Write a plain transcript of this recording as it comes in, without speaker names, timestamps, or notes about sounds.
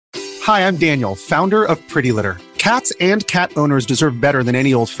Hi, I'm Daniel, founder of Pretty Litter. Cats and cat owners deserve better than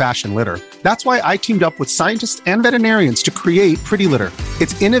any old-fashioned litter. That's why I teamed up with scientists and veterinarians to create Pretty Litter.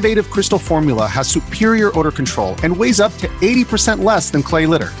 Its innovative crystal formula has superior odor control and weighs up to 80% less than clay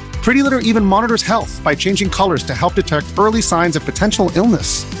litter. Pretty Litter even monitors health by changing colors to help detect early signs of potential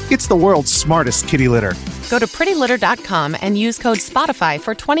illness. It's the world's smartest kitty litter. Go to prettylitter.com and use code SPOTIFY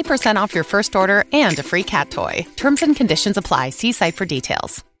for 20% off your first order and a free cat toy. Terms and conditions apply. See site for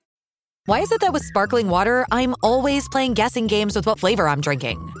details. Why is it that with sparkling water, I'm always playing guessing games with what flavor I'm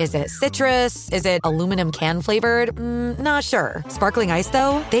drinking? Is it citrus? Is it aluminum can flavored? Not sure. Sparkling ice,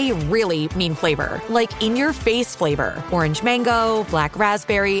 though, they really mean flavor. Like in-your-face flavor. Orange mango, black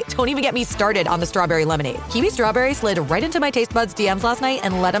raspberry. Don't even get me started on the strawberry lemonade. Kiwi strawberry slid right into my taste buds DMs last night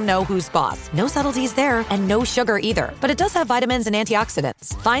and let them know who's boss. No subtleties there and no sugar either. But it does have vitamins and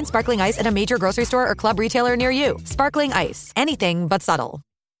antioxidants. Find sparkling ice at a major grocery store or club retailer near you. Sparkling ice. Anything but subtle.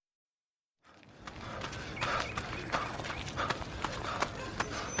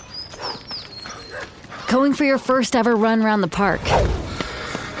 Going for your first ever run around the park.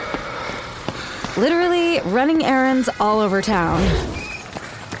 Literally running errands all over town.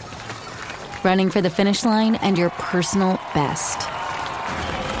 Running for the finish line and your personal best.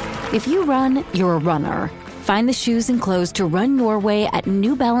 If you run, you're a runner. Find the shoes and clothes to run your way at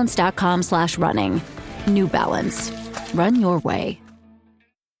newbalance.com/running. New Balance. Run your way.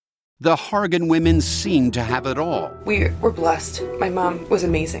 The Hargan women seemed to have it all. We were blessed. My mom was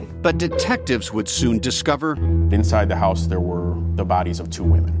amazing. But detectives would soon discover inside the house there were the bodies of 2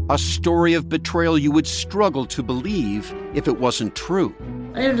 women. A story of betrayal you would struggle to believe if it wasn't true.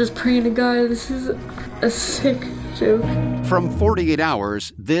 I am just praying to God, this is a sick joke. From 48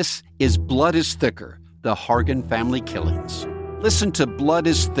 Hours, this is Blood is Thicker, the Hargan family killings. Listen to Blood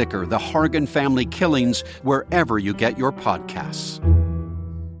is Thicker, the Hargan family killings, wherever you get your podcasts.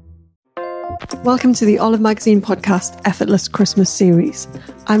 Welcome to the Olive Magazine podcast, Effortless Christmas series.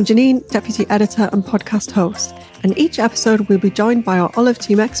 I'm Janine, Deputy Editor and podcast host, and each episode we'll be joined by our Olive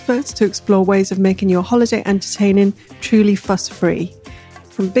team experts to explore ways of making your holiday entertaining truly fuss-free.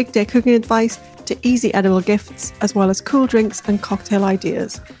 From big day cooking advice to easy edible gifts, as well as cool drinks and cocktail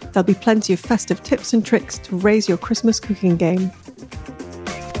ideas. There'll be plenty of festive tips and tricks to raise your Christmas cooking game.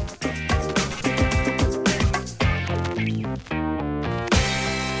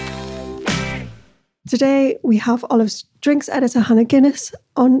 Today, we have Olive's drinks editor, Hannah Guinness,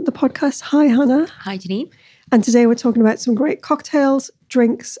 on the podcast. Hi, Hannah. Hi, Janine. And today we're talking about some great cocktails,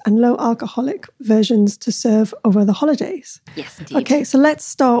 drinks, and low-alcoholic versions to serve over the holidays. Yes, indeed. Okay, so let's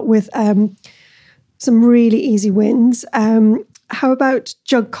start with some really easy wins. How about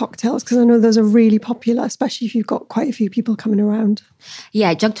jug cocktails? Because I know those are really popular, especially if you've got quite a few people coming around.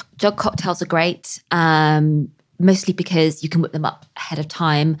 Yeah, jug cocktails are great, mostly because you can whip them up ahead of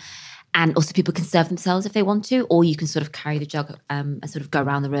time. And also people can serve themselves if they want to, or you can sort of carry the jug and sort of go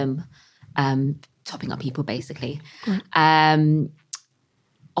around the room, topping up people basically. Right.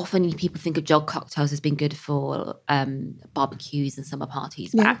 Often people think of jug cocktails as being good for barbecues and summer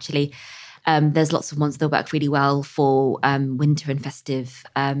parties, but actually there's lots of ones that work really well for winter and festive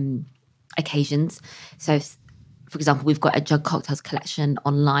occasions. So for example, we've got a jug cocktails collection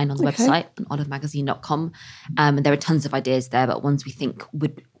online on the website, on olivemagazine.com. And there are tons of ideas there, but ones we think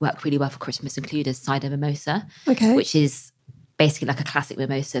would work really well for Christmas include a cider mimosa, which is basically like a classic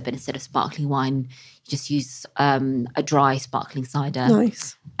mimosa, but instead of sparkling wine, you just use a dry sparkling cider.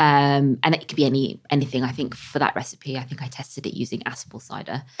 Nice. And it could be anything. I think for that recipe, I think I tested it using Aspel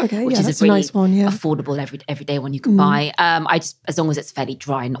cider, which is that's a really nice one, affordable everyday one you can buy. As long as it's fairly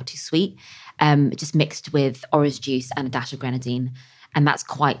dry and not too sweet, just mixed with orange juice and a dash of grenadine. And that's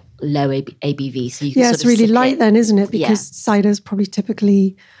quite low ABV. So you can it's really light then, isn't it? Because cider's probably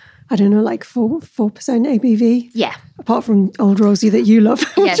typically, I don't know, like 4% ABV. Yeah. Apart from Old Rosie that you love.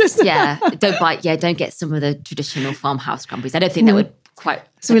 Don't get some of the traditional farmhouse cranberries. I don't think that would quite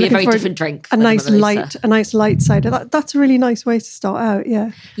be a very different drink. A nice light cider. That's a really nice way to start out,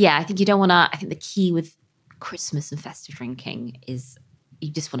 yeah. Yeah, I think you don't want to, I think the key with Christmas and festive drinking is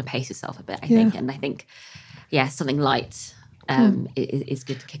you just want to pace yourself a bit, I think. And I think, something light is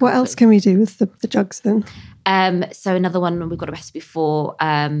good to kick off. What else can we do with the jugs then? So another one we've got a recipe for,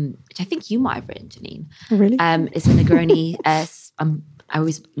 which I think you might have written, Janine. Oh, really? It's a Negroni. I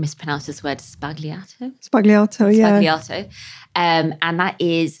always mispronounce this word, spagliato. Spagliato. And that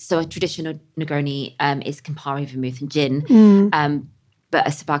is, so a traditional Negroni is Campari, vermouth and gin. But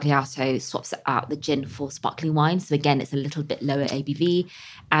a spagliato swaps out the gin for sparkling wine. So again, it's a little bit lower ABV.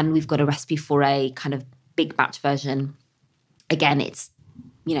 And we've got a recipe for a kind of big batch version. Again, it's,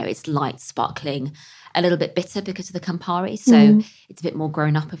 it's light, sparkling, a little bit bitter because of the Campari. So it's a bit more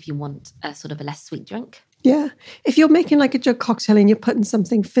grown up if you want a sort of a less sweet drink. Yeah. If you're making like a jug cocktail and you're putting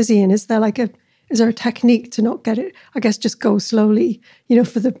something fizzy in, is there a technique to not get it, I guess, just go slowly,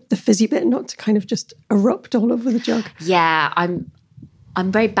 for the fizzy bit, not to kind of just erupt all over the jug? Yeah,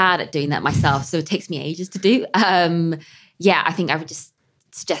 I'm very bad at doing that myself, so it takes me ages to do. I think I would just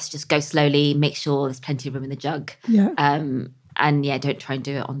suggest just go slowly, make sure there's plenty of room in the jug. Yeah. Don't try and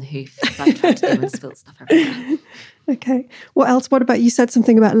do it on the hoof. I've tried to do and spilled stuff everywhere. Okay. What else? What about, you said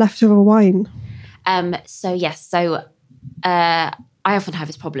something about leftover wine? I often have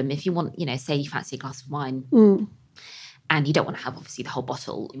this problem. If you want, say you fancy a glass of wine and you don't want to have obviously the whole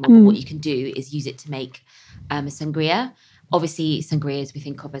bottle, what you can do is use it to make a sangria. Obviously, sangrias we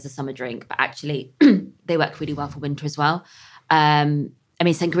think of as a summer drink, but actually they work really well for winter as well.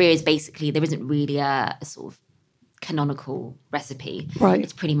 Sangria is basically, there isn't really a sort of canonical recipe. Right.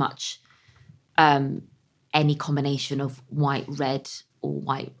 It's pretty much any combination of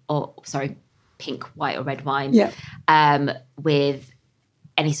pink, white or red wine with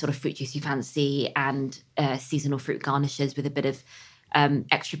any sort of fruit juice you fancy and seasonal fruit garnishes with a bit of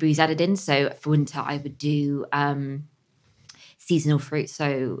extra booze added in. So for winter, I would do seasonal fruit.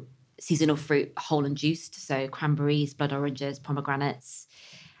 So seasonal fruit, whole and juiced. So cranberries, blood oranges, pomegranates,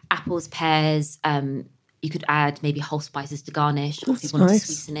 apples, pears. You could add maybe whole spices to garnish. Or if you wanted to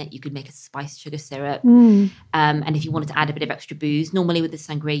sweeten it, you could make a spiced sugar syrup. And if you wanted to add a bit of extra booze, normally with the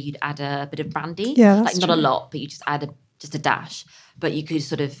sangria, you'd add a bit of brandy. Yeah, not a lot, but you just add just a dash. But you could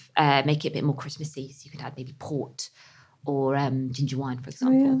sort of make it a bit more Christmassy. So you could add maybe port or ginger wine, for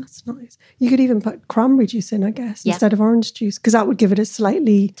example. Oh, yeah, that's nice. You could even put cranberry juice in, I guess, instead of orange juice, because that would give it a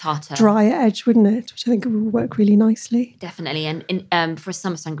slightly tartar, drier edge, wouldn't it? Which I think would work really nicely. Definitely. And for a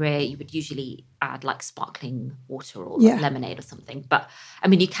summer sangria, you would usually add like sparkling water or lemonade or something. But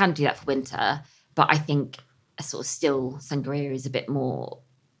you can do that for winter. But I think a sort of still sangria is a bit more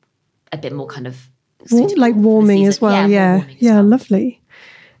kind of like warming as well. Yeah, lovely.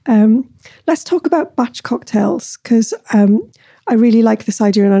 Let's talk about batch cocktails, because I really like this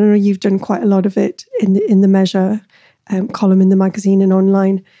idea, and I know you've done quite a lot of it in the Measure column in the magazine and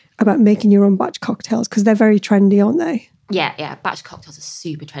online about making your own batch cocktails, because they're very trendy, aren't they? Yeah. Batch cocktails are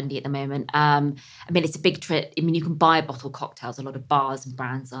super trendy at the moment. It's a big trend. You can buy bottled cocktails. A lot of bars and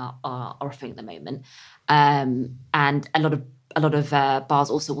brands are offering at the moment, and a lot of bars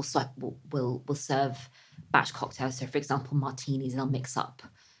also will serve batch cocktails. So, for example, martinis they'll mix up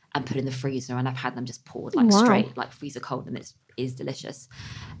and put in the freezer, and I've had them just poured straight, like freezer cold, and it is delicious.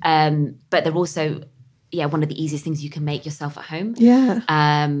 But they're also, one of the easiest things you can make yourself at home. Yeah.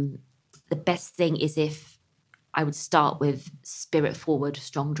 The best thing is if I would start with spirit forward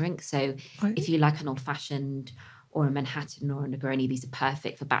strong drink. So if you like an old fashioned or a Manhattan or a Negroni, these are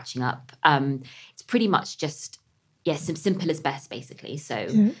perfect for batching up. It's pretty much just, some simple as best, basically. So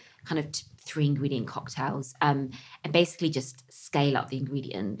kind of 3 ingredient cocktails, and basically just scale up the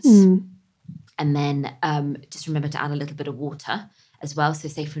ingredients. And then just remember to add a little bit of water as well. So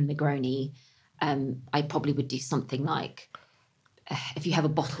say for a Negroni, I probably would do something like, if you have a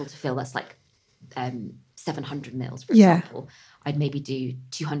bottle to fill that's like 700 mils, for example, I'd maybe do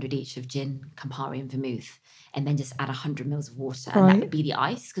 200 each of gin, Campari and vermouth, and then just add 100 mils of water. And that would be the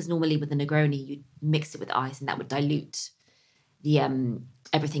ice, because normally with the Negroni, you'd mix it with ice and that would dilute the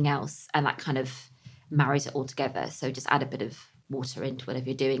everything else, and that kind of marries it all together. So just add a bit of water into whatever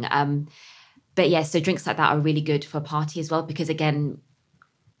you're doing. So drinks like that are really good for a party as well, because again,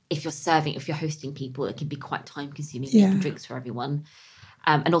 if you're hosting people, it can be quite time consuming making drinks for everyone.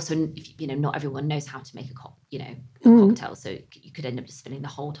 And also, not everyone knows how to make a cocktail, so you could end up just spending the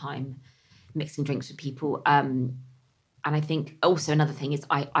whole time mixing drinks with people. And I think also another thing is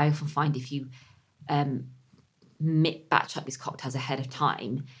I often find if you batch up these cocktails ahead of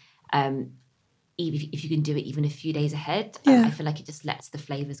time, if you can do it even a few days ahead, I feel like it just lets the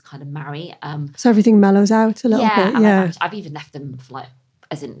flavours kind of marry. So everything mellows out a little bit. And I've even left them for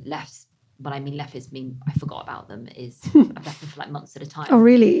when I mean left is I forgot about them, is I've left them for like months at a time. Oh,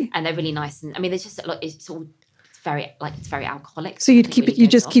 really? And they're really nice. And there's just it's very alcoholic. So you'd keep it, you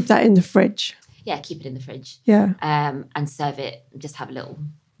just keep that in the fridge? Yeah, keep it in the fridge. Yeah. And serve it, just have a little.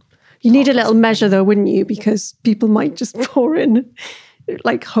 You need a little measure though, wouldn't you? Because people might just pour in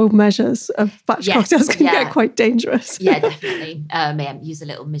like home measures of batch cocktails can get quite dangerous. Yeah, definitely. Use a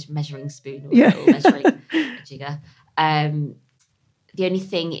little measuring spoon or a little measuring jigger. The only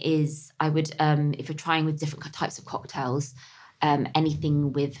thing is I would, if you're trying with different types of cocktails,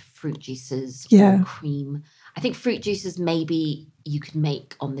 anything with fruit juices or cream, I think fruit juices maybe you could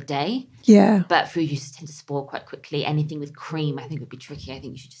make on the day. Yeah. But fruit juices tend to spoil quite quickly. Anything with cream, I think, would be tricky. I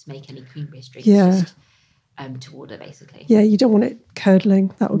think you should just make any cream-based drinks just to order, basically. Yeah, you don't want it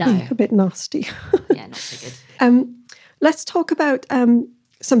curdling. That would be a bit nasty. Yeah, not so good. Let's talk about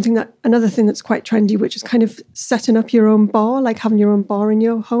another thing that's quite trendy, which is kind of setting up your own bar, like having your own bar in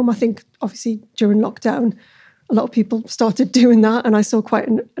your home. I think, obviously, during lockdown, a lot of people started doing that, and I saw quite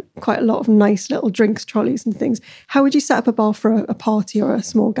a lot of nice little drinks trolleys and things. How would you set up a bar for a party or a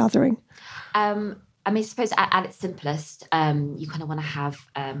small gathering? I suppose at its simplest, you kind of want to have,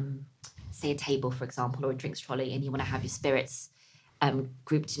 say, a table, for example, or a drinks trolley, and you want to have your spirits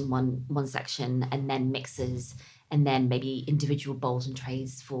grouped in one section, and then mixers, and then maybe individual bowls and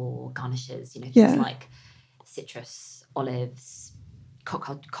trays for garnishes. Things like citrus, olives,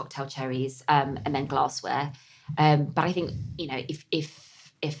 cocktail cherries, and then glassware. But I think,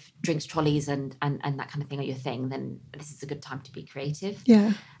 if drinks trolleys and that kind of thing are your thing, then this is a good time to be creative.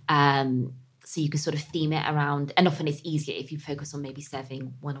 Yeah. So you can sort of theme it around, and often it's easier if you focus on maybe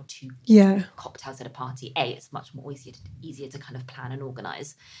serving one or two cocktails at a party. It's much more easier to kind of plan and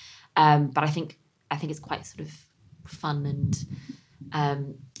organise. But I think it's quite sort of fun and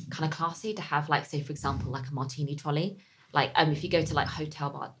kind of classy to have, like, say, for example, like a martini trolley. Like, if you go to like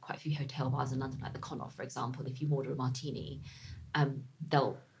hotel bar, quite a few hotel bars in London, like the Connaught, for example, if you order a martini,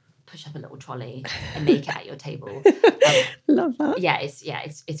 they'll push up a little trolley and make it at your table. Love that. Yeah, it's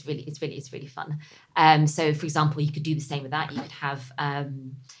really fun. So, for example, you could do the same with that. You could have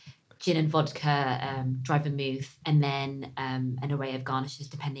gin and vodka, dry vermouth, and then an array of garnishes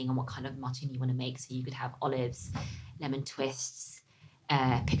depending on what kind of martini you want to make. So you could have olives, lemon twists,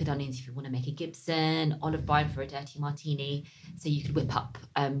 pickled onions if you want to make a Gibson, olive brine for a dirty martini. So you could whip up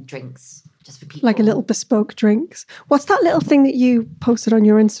drinks just for people. Like a little bespoke drinks. What's that little thing that you posted on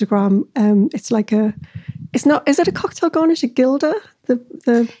your Instagram? It's like is it a cocktail garnish, a gilder?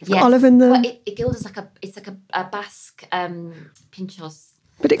 The olive in the... Well, it gilder's like a Basque pinchos.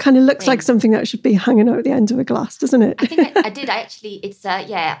 But it kind of looks like something that should be hanging out at the end of a glass, doesn't it? I think I did. It's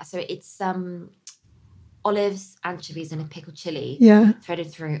so it's olives, anchovies, and a pickled chili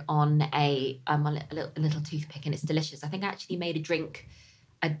threaded through on a little toothpick, and it's delicious. I think I actually made a drink.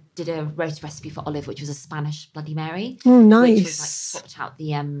 I did a roast recipe for olive, which was a Spanish Bloody Mary. Oh, nice. Which was like swapped out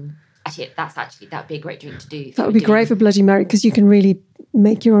the that'd be a great drink to do. That would be great for Bloody Mary, because you can really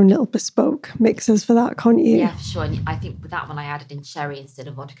make your own little bespoke mixers for that, can't you? Yeah, for sure. And I think with that one I added in sherry instead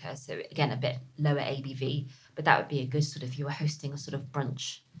of vodka, so again a bit lower ABV. But that would be a good sort of, if you were hosting a sort of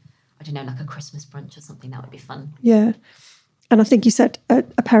brunch, I don't know, like a Christmas brunch or something, that would be fun. Yeah. And I think you said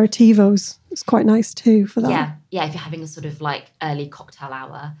aperitivos is quite nice too for that. Yeah. If you're having a sort of like early cocktail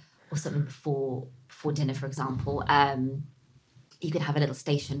hour or something before dinner, for example, you could have a little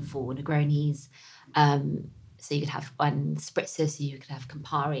station for Negronis. So you could have spritzers, so you could have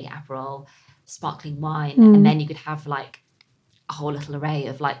Campari, Aperol, sparkling wine, and then you could have like a whole little array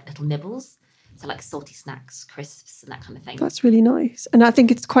of like little nibbles. So like salty snacks, crisps, and that kind of thing. That's really nice. And I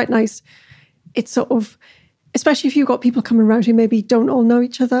think it's quite nice. It's sort of, especially if you've got people coming around who maybe don't all know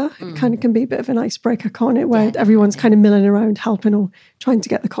each other, it kind of can be a bit of an icebreaker, can't it? Where everyone's kind of milling around, helping or trying to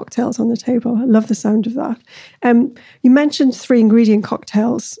get the cocktails on the table. I love the sound of that. You mentioned 3-ingredient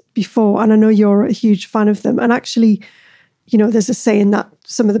cocktails before, and I know you're a huge fan of them. And actually, there's a saying that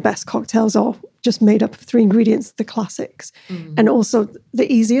some of the best cocktails are just made up of 3 ingredients, the classics, and also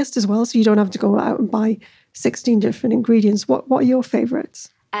the easiest as well. So you don't have to go out and buy 16 different ingredients. What are your favourites?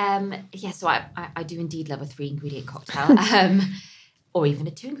 So I do indeed love a 3-ingredient cocktail, or even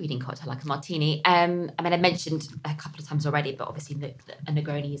a 2-ingredient cocktail like a martini. I mean, I mentioned a couple of times already, but obviously a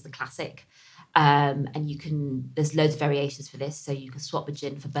Negroni is the classic, and there's loads of variations for this. So you can swap a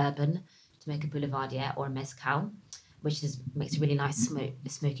gin for bourbon to make a boulevardier or a mezcal, which makes a really nice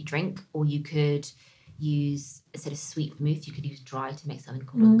smoky drink. Or you could use, instead of sweet vermouth, you could use dry to make something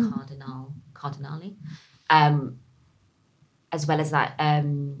called a cardinale. As well as that,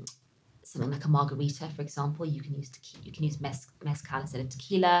 something like a margarita, for example, you can use mezcal instead of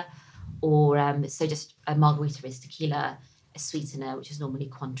tequila, or so just a margarita is tequila, a sweetener, which is normally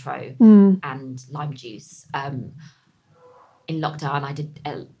Cointreau, and lime juice. In lockdown, I did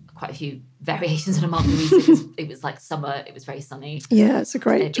quite a few variations on a margarita. It was like summer; it was very sunny. Yeah, it's a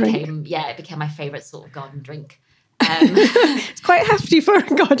great drink. It became my favourite sort of garden drink. It's quite hefty for a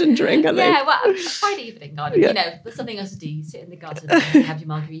garden drink, I think. Yeah, well, Friday evening garden. There's something else to do. You sit in the garden and have your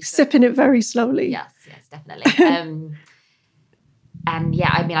margarita. Sipping it very slowly. Yes, definitely. And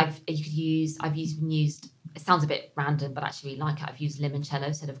yeah, I mean, I've used. It sounds a bit random, but actually like it. I've used limoncello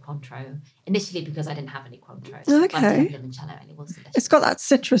instead of Cointreau. Initially because I didn't have any Cointreau. So okay. I did have limoncello and it was delicious. It's got that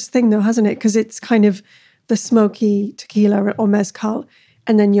citrus thing though, hasn't it? Because it's kind of the smoky tequila or mezcal,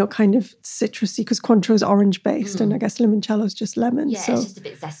 and then your kind of citrusy, because Cointreau is orange based, and I guess limoncello is just lemon. Yeah, so it's just a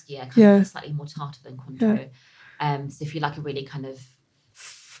bit zestier, kind of slightly more tartar than Cointreau. Yeah. So if you like a really kind of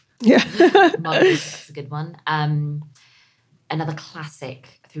that's a good one. Another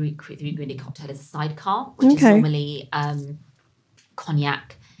classic three ingredient cocktail is a sidecar, which is normally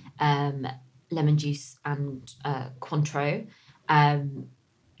cognac, lemon juice, and Cointreau.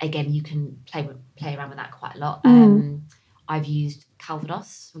 Again, you can play around with that quite a lot. I've used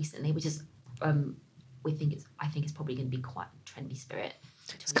Calvados recently, which is I think it's probably going to be quite a trendy spirit.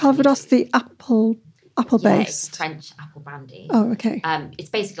 Is Calvados the apple based? Yeah, it's a French apple brandy. Oh, okay. It's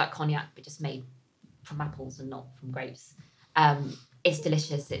basically like cognac, but just made from apples and not from grapes. It's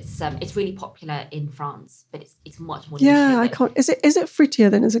delicious. It's really popular in France, but it's much more. Yeah, I can't. Is it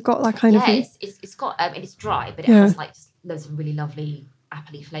fruitier then? Has it got that kind of? Yeah, it's got. It's dry, but it has like just loads of really lovely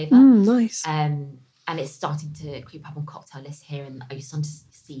appley flavour. Nice. And it's starting to creep up on cocktail lists here, and you're starting to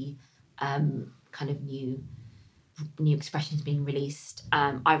see kind of new expressions being released.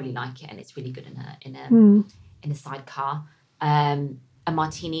 I really like it, and it's really good in a sidecar. A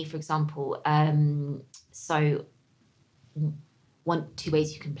martini, for example. So two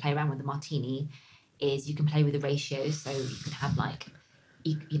ways you can play around with the martini is you can play with the ratios. So you can have like,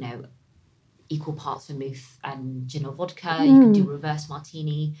 equal parts vermouth and gin or vodka. You can do a reverse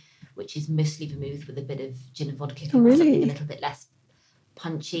martini, which is mostly vermouth with a bit of gin and vodka. If you want something a little bit less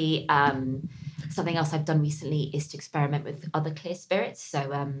punchy. Something else I've done recently is to experiment with other clear spirits.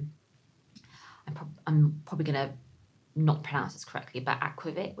 So I'm probably going to not pronounce this correctly, but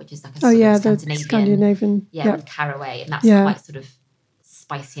aquavit, which is like a sort of Scandinavian, with caraway, and that's quite sort of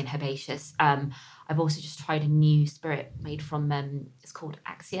spicy and herbaceous. I've also just tried a new spirit made from it's called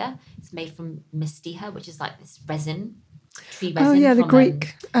Axia. It's made from Mystiha, which is like this resin, tree resin. Oh yeah, the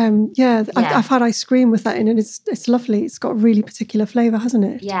Greek. I've had ice cream with that in it. It's lovely. It's got a really particular flavour, hasn't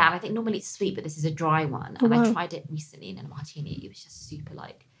it? Yeah, and I think normally it's sweet, but this is a dry one. And I tried it recently in a martini. It was just super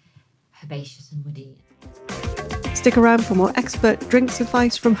like herbaceous and woody. Stick around for more expert drinks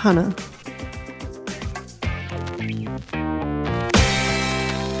advice from Hannah.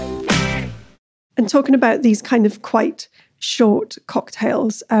 And talking about these kind of quite short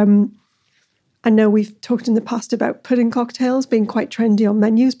cocktails, I know we've talked in the past about pudding cocktails being quite trendy on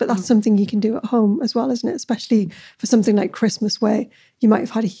menus, but that's something you can do at home as well, isn't it? Especially for something like Christmas, where you might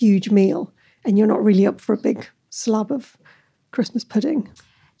have had a huge meal and you're not really up for a big slab of Christmas pudding.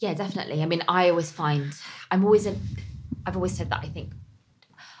 Yeah, definitely. I mean, I've always said that I think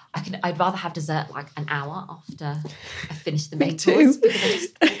I'd rather have dessert like an hour after I finish the main course,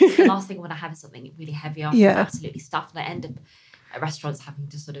 because the last thing I want to have is something really heavy after I'm absolutely stuffed, and I end up at restaurants having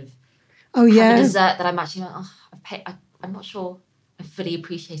to sort of have a dessert that I'm actually like, I'm not sure I'm fully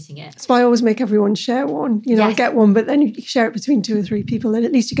appreciating it. That's why I always make everyone share one. I get one, but then you share it between 2 or 3 people, and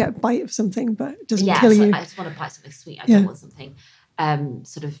at least you get a bite of something, but it doesn't kill you. I just want to bite something sweet. I don't want something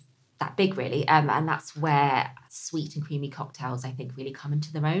sort of that big, really. And that's where sweet and creamy cocktails, I think, really come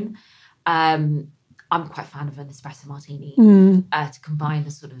into their own. I'm quite a fan of an espresso martini to combine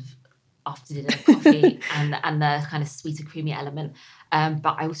the sort of after dinner coffee and the kind of sweet and creamy element.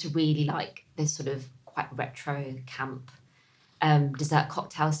 But I also really like this sort of quite retro camp dessert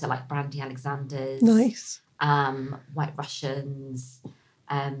cocktails, so like brandy Alexanders, nice, White Russians.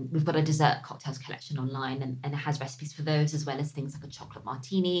 We've got a dessert cocktails collection online, and it has recipes for those, as well as things like a chocolate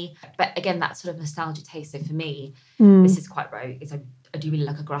martini. But again, that sort of nostalgia taste. So for me, this is quite rogue. I do really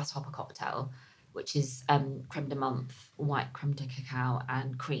like a grasshopper cocktail, which is creme de menthe, white creme de cacao,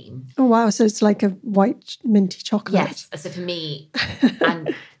 and cream. Oh wow! So it's like a white minty chocolate. Yes. So for me,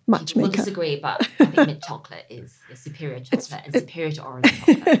 and people will disagree, but I think mint chocolate is a superior chocolate and superior to orange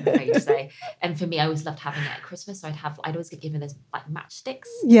chocolate, I'm afraid to say. And for me, I always loved having it at Christmas. So I'd always get given those like matchsticks.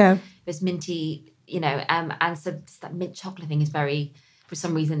 Yeah. Those minty, and so that mint chocolate thing is very, for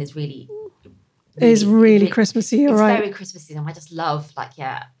some reason, is really. It is really Christmassy, you're right. It's very Christmassy, and I just love,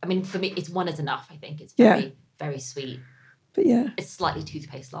 I mean, for me, it's one is enough, I think. It's very, very sweet. But yeah. It's slightly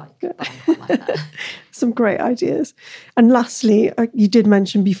toothpaste-like, but I quite like that. Some great ideas. And lastly, you did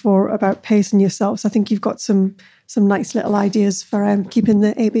mention before about pacing yourself. So I think you've got some nice little ideas for keeping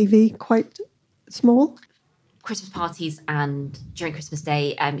the ABV quite small. Christmas parties and during Christmas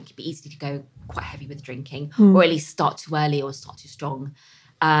Day, it can be easy to go quite heavy with drinking, or at least start too early or start too strong.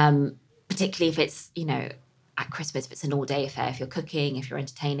 Particularly if it's, at Christmas, if it's an all-day affair, if you're cooking, if you're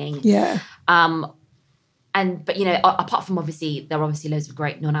entertaining. Yeah. But apart from there are obviously loads of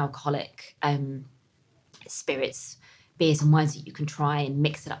great non-alcoholic spirits, beers and wines that you can try and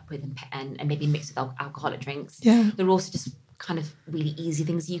mix it up with and maybe mix with alcoholic drinks. Yeah. There are also just kind of really easy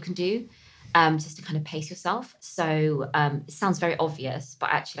things you can do. just to kind of pace yourself. So it sounds very obvious, but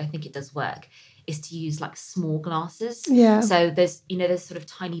actually I think it does work, is to use like small glasses. Yeah. So there's sort of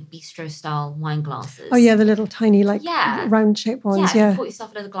tiny bistro style wine glasses. Oh yeah, the little tiny round shaped ones. Yeah. You pour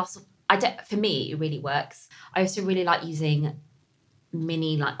yourself a little glass of, for me, it really works. I also really like using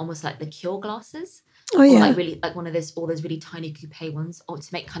mini, like almost like liqueur glasses. Oh yeah. Or like really like one of those, all those really tiny coupe ones, or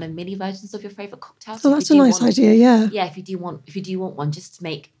to make kind of mini versions of your favourite cocktails. Oh, that's a nice idea, yeah. Yeah, if you do want one, just to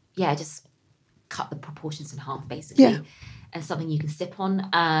make, just cut the proportions in half basically. Yeah. And something you can sip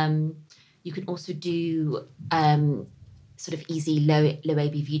on. You can also do sort of easy low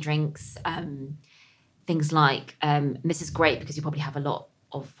ABV drinks. Things like this is great because you probably have a lot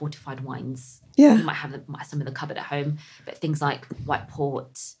of fortified wines. Yeah. You might have some in the cupboard at home, but things like white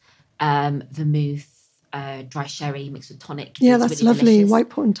port, vermouth, dry sherry mixed with tonic. Yeah, that's really lovely. Delicious. White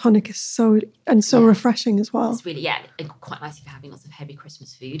port and tonic is so refreshing as well. It's really, quite nice if you're having lots of heavy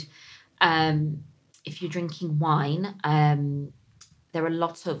Christmas food. If you're drinking wine, there are a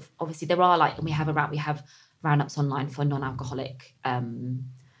lot of, obviously there are we have roundups online for non-alcoholic and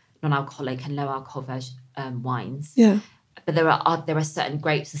low alcohol wines. Yeah. But there are certain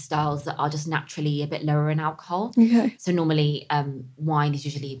grapes and styles that are just naturally a bit lower in alcohol. Okay. So normally wine is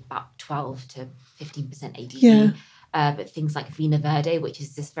usually about 12 to 15% ABV. Yeah. But things like Vino Verde, which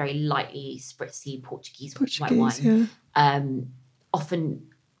is this very lightly spritzy Portuguese white wine, often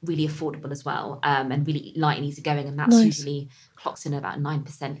really affordable as well, and really light and easy going, and that's usually clocks in about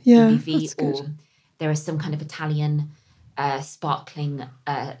 9% ABV. Or there is some kind of Italian sparkling,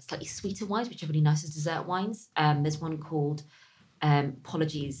 slightly sweeter wines, which are really nice as dessert wines. There's one called,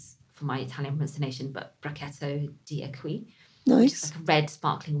 apologies for my Italian pronunciation, but Bracchetto di Acqui. Nice. Which is like a red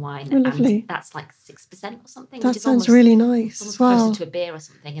sparkling wine. Oh, lovely. And that's like 6% or something. That which is sounds really nice almost as well. closer to a beer or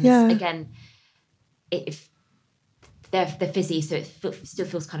something. And it's, again, they're fizzy, so it still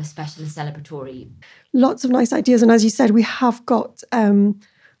feels kind of special and celebratory. Lots of nice ideas. And as you said, we have got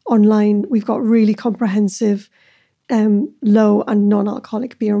online, we've got really comprehensive low and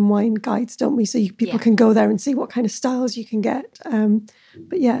non-alcoholic beer and wine guides, don't we? So people can go there and see what kind of styles you can get.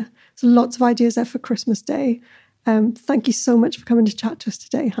 But yeah, so lots of ideas there for Christmas Day. Thank you so much for coming to chat to us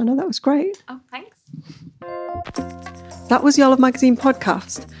today, Hannah. That was great. Oh, thanks. That was the Olive Magazine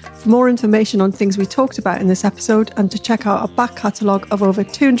podcast. For more information on things we talked about in this episode and to check out our back catalogue of over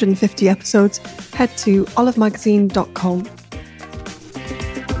 250 episodes, head to olivemagazine.com.